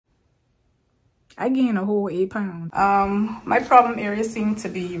I gained a whole 8 pounds. My problem area seems to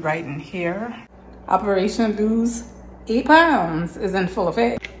be right in here. Operation lose 8 pounds is in full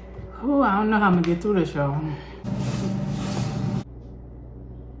effect. Oh, I don't know how I'm gonna get through this, y'all.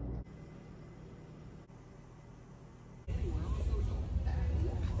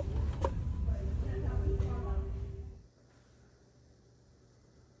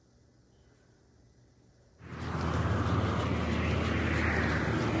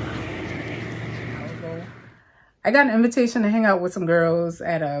 I got an invitation to hang out with some girls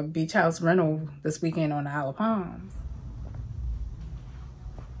at a beach house rental this weekend on the Isle of Palms.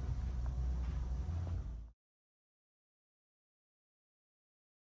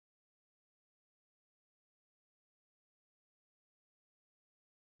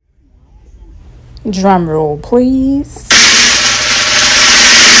 Drum roll, please.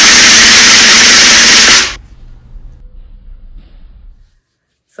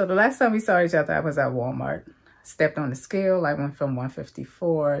 So the last time we saw each other, I was at Walmart. Stepped on the scale. I went from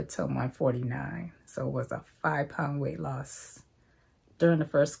 154 to 149. So it was a 5-pound weight loss during the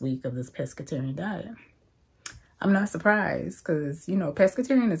first week of this pescatarian diet. I'm not surprised because, you know,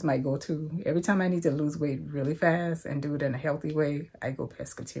 pescatarian is my go-to. Every time I need to lose weight really fast and do it in a healthy way, I go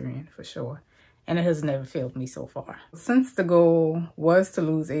pescatarian for sure. And it has never failed me so far. Since the goal was to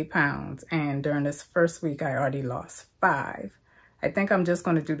lose 8 pounds, and during this first week, I already lost 5. I think I'm just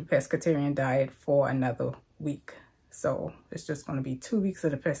going to do the pescatarian diet for another week. So it's just going to be 2 weeks of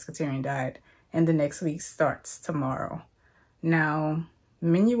the pescatarian diet, and the next week starts tomorrow. Now,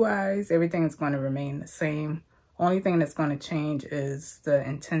 menu-wise, everything is going to remain the same. Only thing that's going to change is the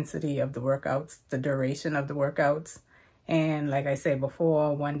intensity of the workouts, the duration of the workouts. And like I said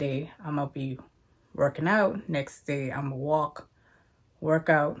before, one day I'm going to be working out. Next day I'm going to walk,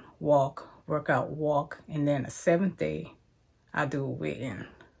 workout, walk, workout, walk. And then the 7th day, I do a weigh-in.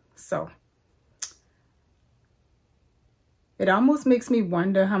 So it almost makes me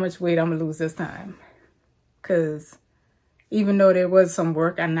wonder how much weight I'm going to lose this time. Because even though there was some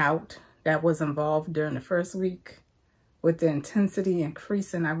working out that was involved during the first week, with the intensity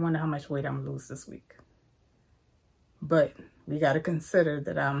increasing, I wonder how much weight I'm gonna lose this week. But we got to consider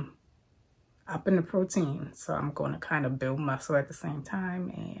that I'm up in the protein, so I'm going to kind of build muscle at the same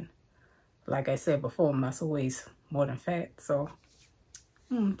time. And like I said before, muscle weighs more than fat, so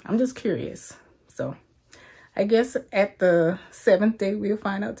I'm just curious. So I guess at the 7th day we'll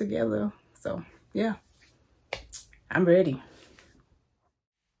find out together. So yeah, I'm ready.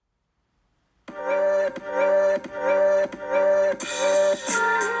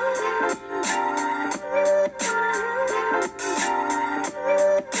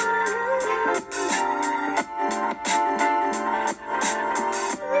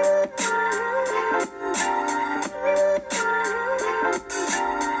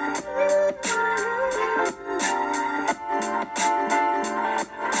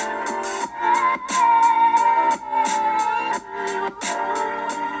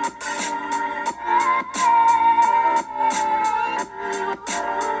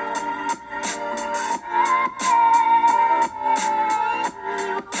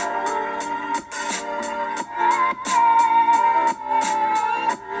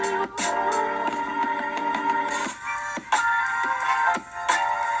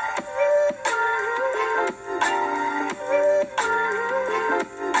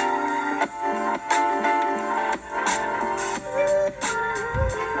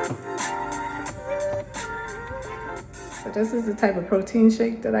 This is the type of protein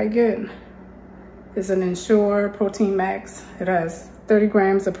shake that I get. It's an Ensure Protein Max. It has 30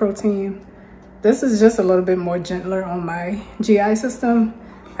 grams of protein. This is just a little bit more gentler on my GI system.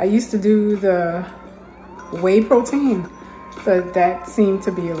 I used to do the whey protein, but that seemed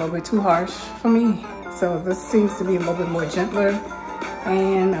to be a little bit too harsh for me. So this seems to be a little bit more gentler,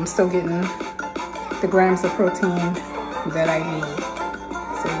 and I'm still getting the grams of protein that I need.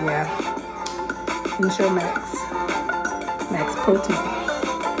 So yeah, Ensure Max protein.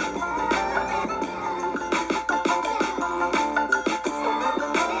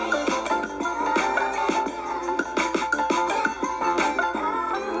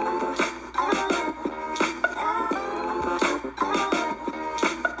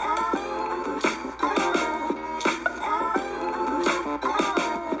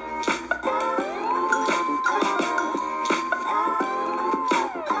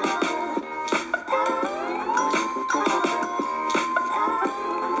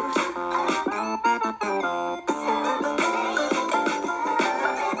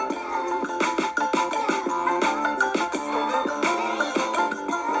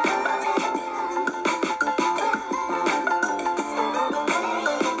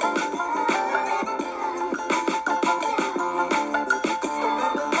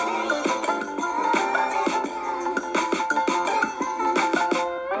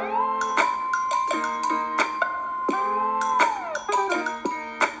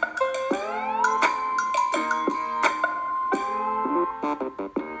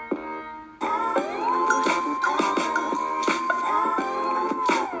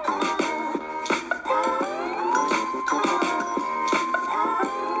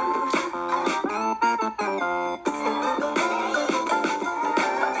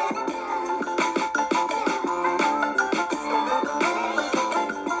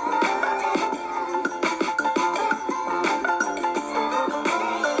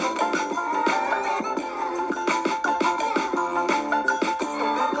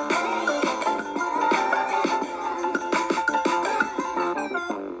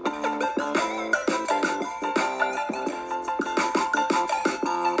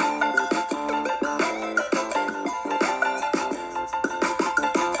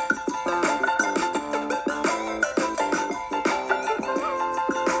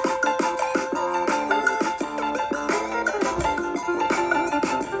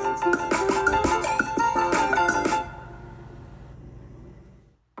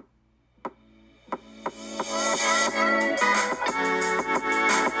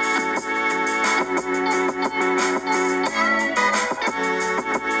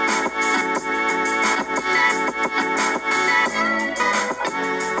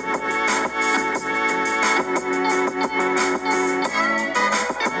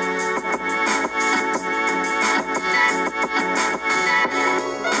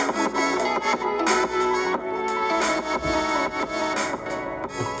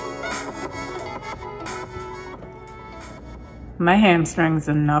 My hamstrings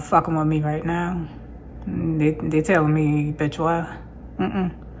are not fucking with me right now. They telling me, bitch, what?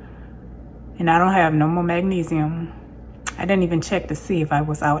 And I don't have no more magnesium. I didn't even check to see if I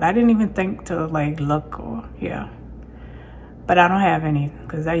was out. I didn't even think to like look or, yeah. But I don't have any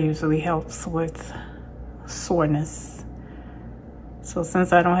because that usually helps with soreness. So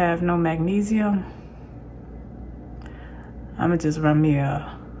since I don't have no magnesium, I'm gonna just run me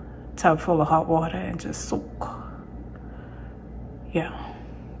a tub full of hot water and just soak. Yeah.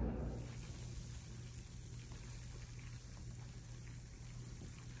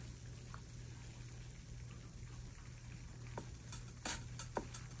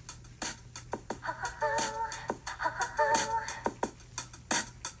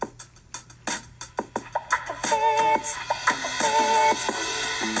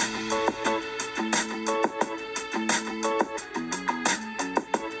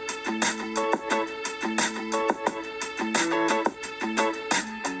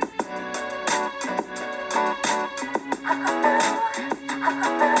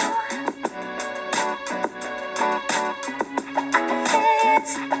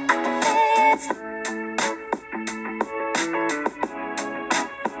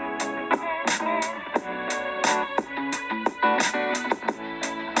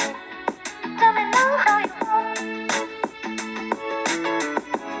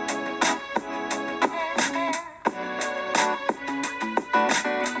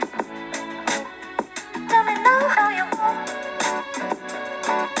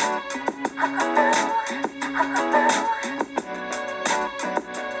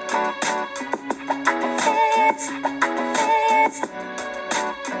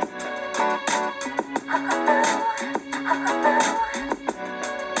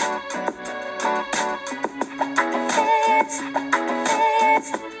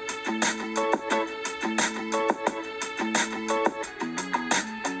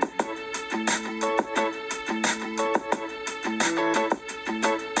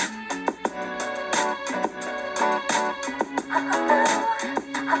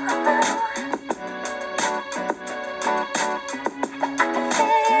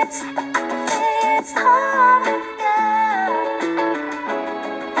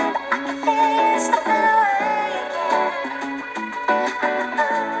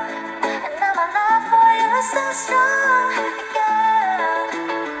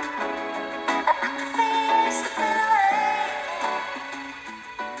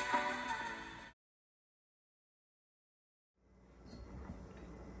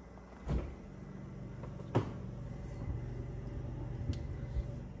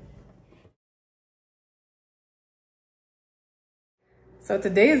 So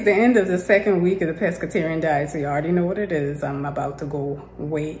today is the end of the second week of the pescatarian diet, so you already know what it is. I'm about to go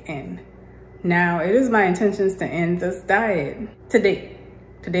weigh in. Now, it is my intentions to end this diet today.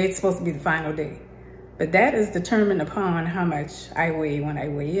 Today is supposed to be the final day, but that is determined upon how much I weigh when I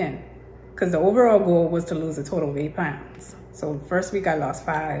weigh in. Because the overall goal was to lose a total of 8 pounds. So the first week I lost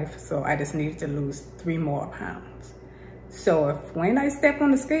 5, so I just needed to lose 3 more pounds. So if when I step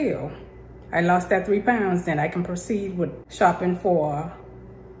on the scale, I lost that 3 pounds, then I can proceed with shopping for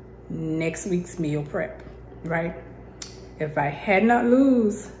next week's meal prep, right? If I had not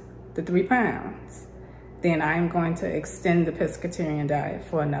lose the 3 pounds, then I'm going to extend the pescatarian diet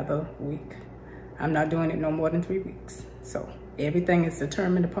for another week. I'm not doing it no more than 3 weeks. So everything is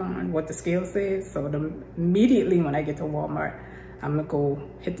determined upon what the scale says. So immediately when I get to Walmart, I'm gonna go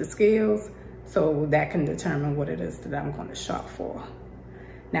hit the scales so that can determine what it is that I'm gonna shop for.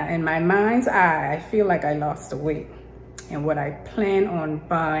 Now, in my mind's eye, I feel like I lost the weight. And what I plan on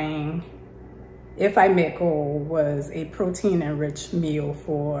buying, if I met goal, was a protein-enriched meal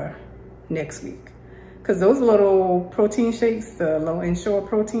for next week. Because those little protein shakes, the Low and Shore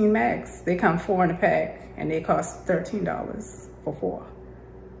Protein Max, they come 4 in a pack and they cost $13 for 4.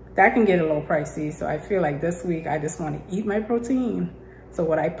 That can get a little pricey, so I feel like this week I just want to eat my protein. So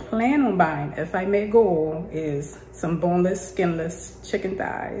what I plan on buying, if I make goal, is some boneless, skinless chicken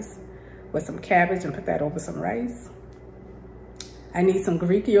thighs with some cabbage and put that over some rice. I need some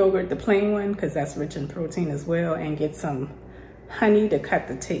Greek yogurt, the plain one, because that's rich in protein as well, and get some honey to cut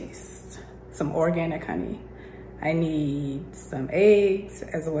the taste, some organic honey. I need some eggs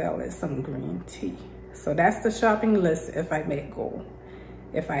as well as some green tea. So that's the shopping list if I make goal.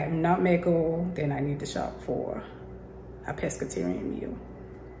 If I have not made goal, then I need to shop for a pescatarian meal.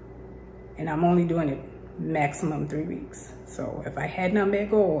 And I'm only doing it maximum 3 weeks. So if I had not made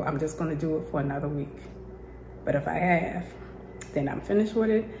goal, I'm just gonna do it for another week. But if I have, then I'm finished with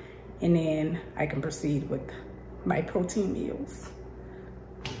it, and then I can proceed with my protein meals.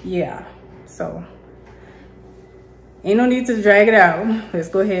 Yeah, so Ain't no need to drag it out. Let's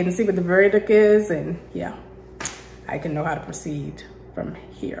go ahead and see what the verdict is, and yeah, I can know how to proceed from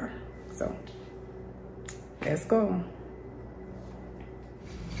here. So let's go.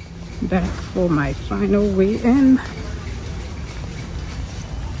 Back for my final weigh-in.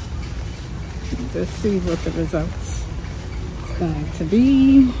 Let's see what the results are going to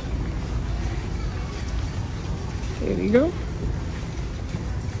be. Here we go.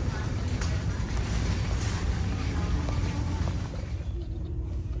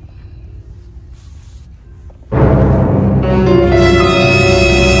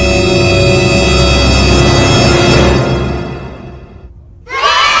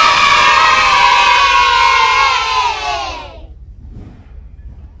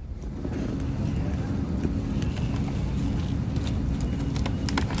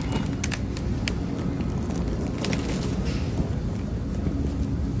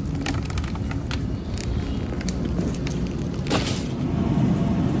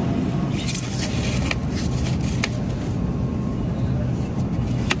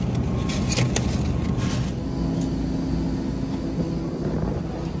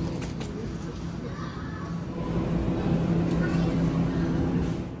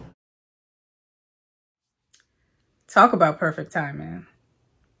 Talk about perfect timing.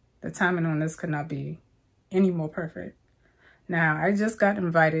 The timing on this could not be any more perfect. Now, I just got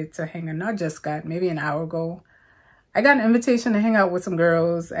invited to hang out, not just got, maybe an hour ago. I got an invitation to hang out with some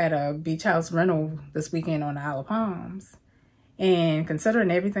girls at a beach house rental this weekend on the Isle of Palms. And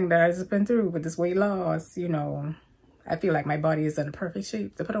considering everything that I've just been through with this weight loss, you know, I feel like my body is in a perfect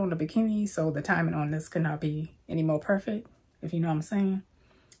shape to put on a bikini. So the timing on this could not be any more perfect, if you know what I'm saying.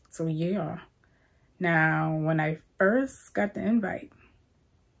 So yeah. Now, when I first got the invite,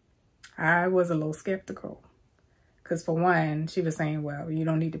 I was a little skeptical. Because for one, she was saying, well, you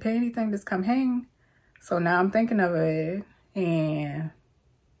don't need to pay anything, just come hang. So now I'm thinking of it, and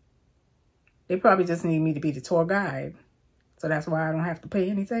they probably just need me to be the tour guide. So that's why I don't have to pay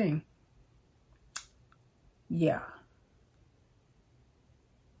anything. Yeah.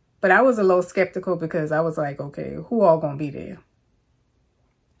 But I was a little skeptical because I was like, okay, who all gonna be there?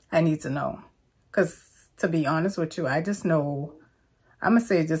 I need to know. Because to be honest with you, I just know, I'm going to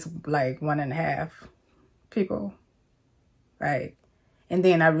say just like 1.5 people. Right. And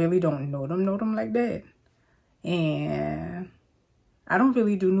then I really don't know them like that. And I don't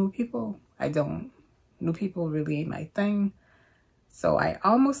really do new people. I don't. New people really ain't my thing. So I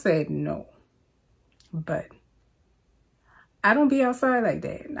almost said no. But I don't be outside like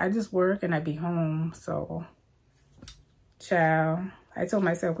that. I just work and I be home. So, child, I told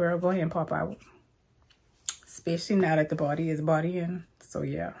myself, girl, go ahead and pop out. Especially now that the body is bodying. So,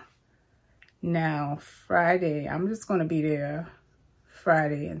 yeah. Now, Friday, I'm just going to be there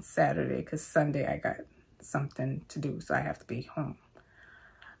Friday and Saturday. Because Sunday, I got something to do. So, I have to be home.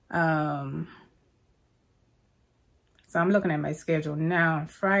 So, I'm looking at my schedule now.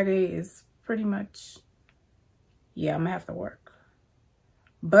 Friday is pretty much, yeah, I'm going to have to work.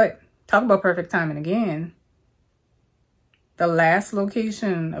 But, talk about perfect timing again. The last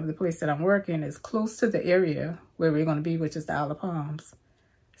location of the place that I'm working is close to the area where we're going to be, which is the Isle of Palms.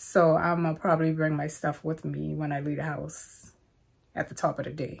 So I'm going to probably bring my stuff with me when I leave the house at the top of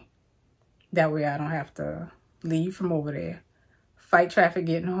the day. That way I don't have to leave from over there, fight traffic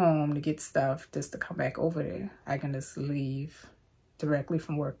getting home to get stuff just to come back over there. I can just leave directly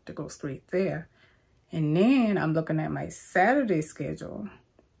from work to go straight there. And then I'm looking at my Saturday schedule.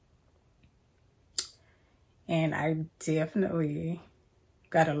 And I definitely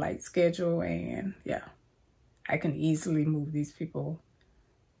got a light schedule, and yeah, I can easily move these people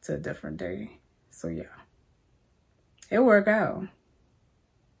to a different day. So yeah, it worked out.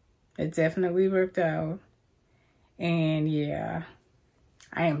 It definitely worked out. And yeah,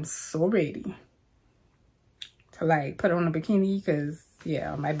 I am so ready to like put on a bikini because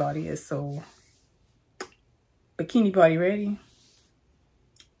yeah, my body is so bikini body ready.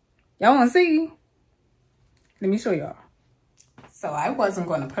 Y'all want to see? Let me show y'all. So I wasn't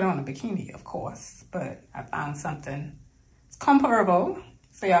going to put on a bikini, of course, but I found something comparable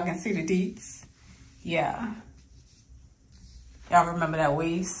so y'all can see the deets. Yeah. Y'all remember that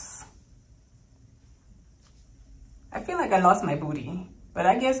waist? I feel like I lost my booty, but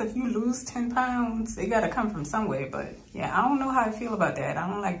I guess if you lose 10 pounds, it got to come from somewhere. But yeah, I don't know how I feel about that. I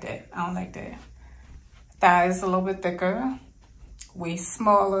don't like that. I don't like that. Thighs a little bit thicker, waist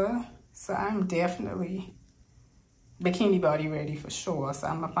smaller. So I'm definitely bikini body ready for sure. So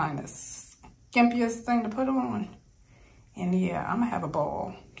I'm gonna find the skimpiest thing to put on. And yeah, I'm gonna have a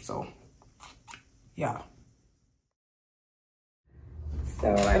ball. So yeah.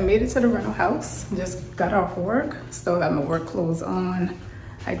 So I made it to the rental house, just got off work, still got my work clothes on.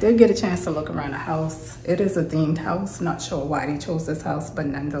 I did get a chance to look around the house. It is a themed house, not sure why they chose this house, but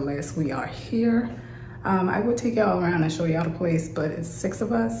nonetheless, we are here. I would take y'all around and show y'all the place, but it's 6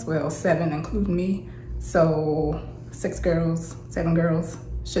 of us, well, 7 including me. So 6 girls, 7 girls,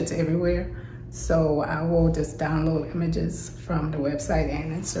 shit's everywhere. So I will just download images from the website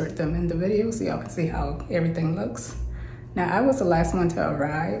and insert them in the video so y'all can see how everything looks. Now, I was the last one to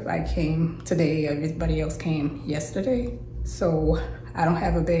arrive. I came today, everybody else came yesterday. So I don't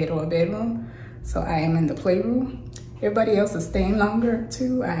have a bed or a bedroom. So I am in the playroom. Everybody else is staying longer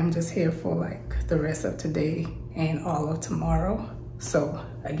too. I am just here for like the rest of today and all of tomorrow. So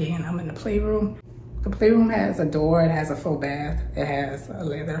again, I'm in the playroom. The playroom has a door, it has a full bath, it has a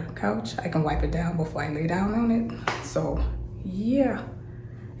leather couch. I can wipe it down before I lay down on it. So yeah.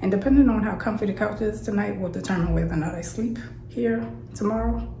 And depending on how comfy the couch is tonight will determine whether or not I sleep here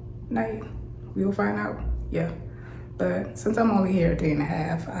tomorrow night. We will find out, yeah. But since I'm only here a day and a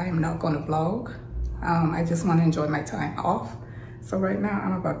half, I am not gonna vlog. I just wanna enjoy my time off. So right now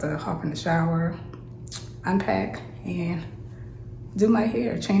I'm about to hop in the shower, unpack, and do my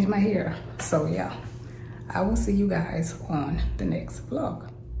hair, change my hair. So yeah, I will see you guys on the next vlog.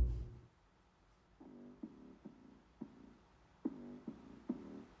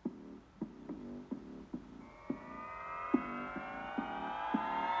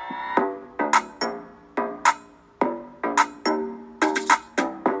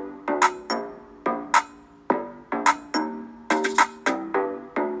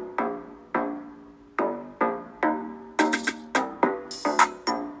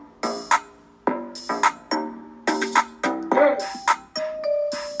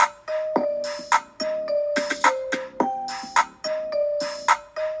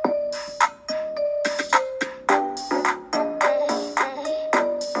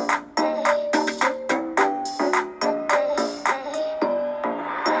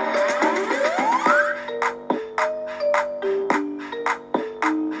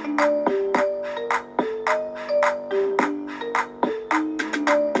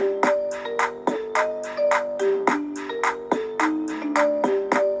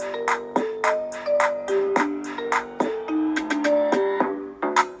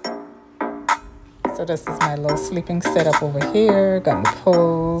 So this is my little sleeping setup over here. Got my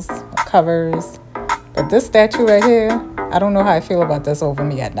pillows, my covers. But this statue right here, I don't know how I feel about this over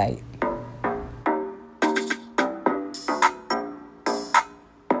me at night.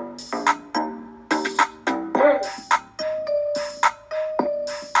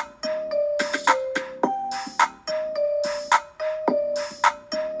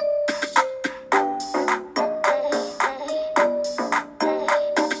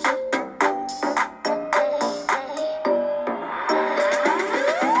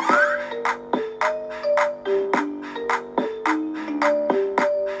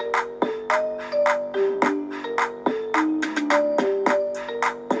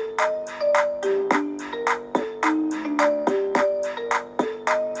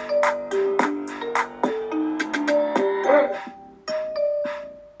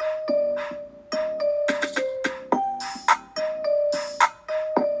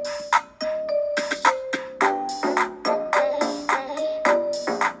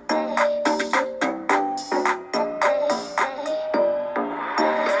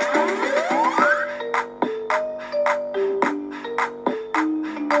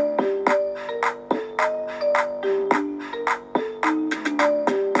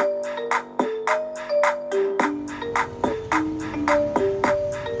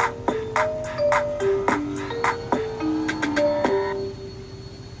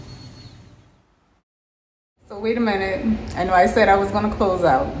 Wait a minute. I know I said I was gonna close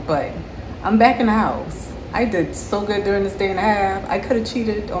out, but I'm back in the house. I did so good during this day and a half. I could have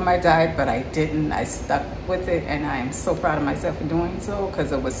cheated on my diet, but I didn't. I stuck with it, and I am so proud of myself for doing so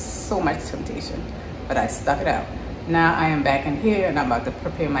because it was so much temptation, but I stuck it out. Now I am back in here, and I'm about to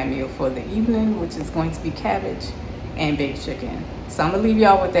prepare my meal for the evening, which is going to be cabbage and baked chicken. So I'm gonna leave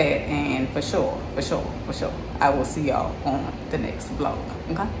y'all with that, and for sure, I will see y'all on the next vlog,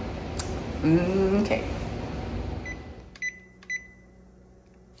 okay? Okay.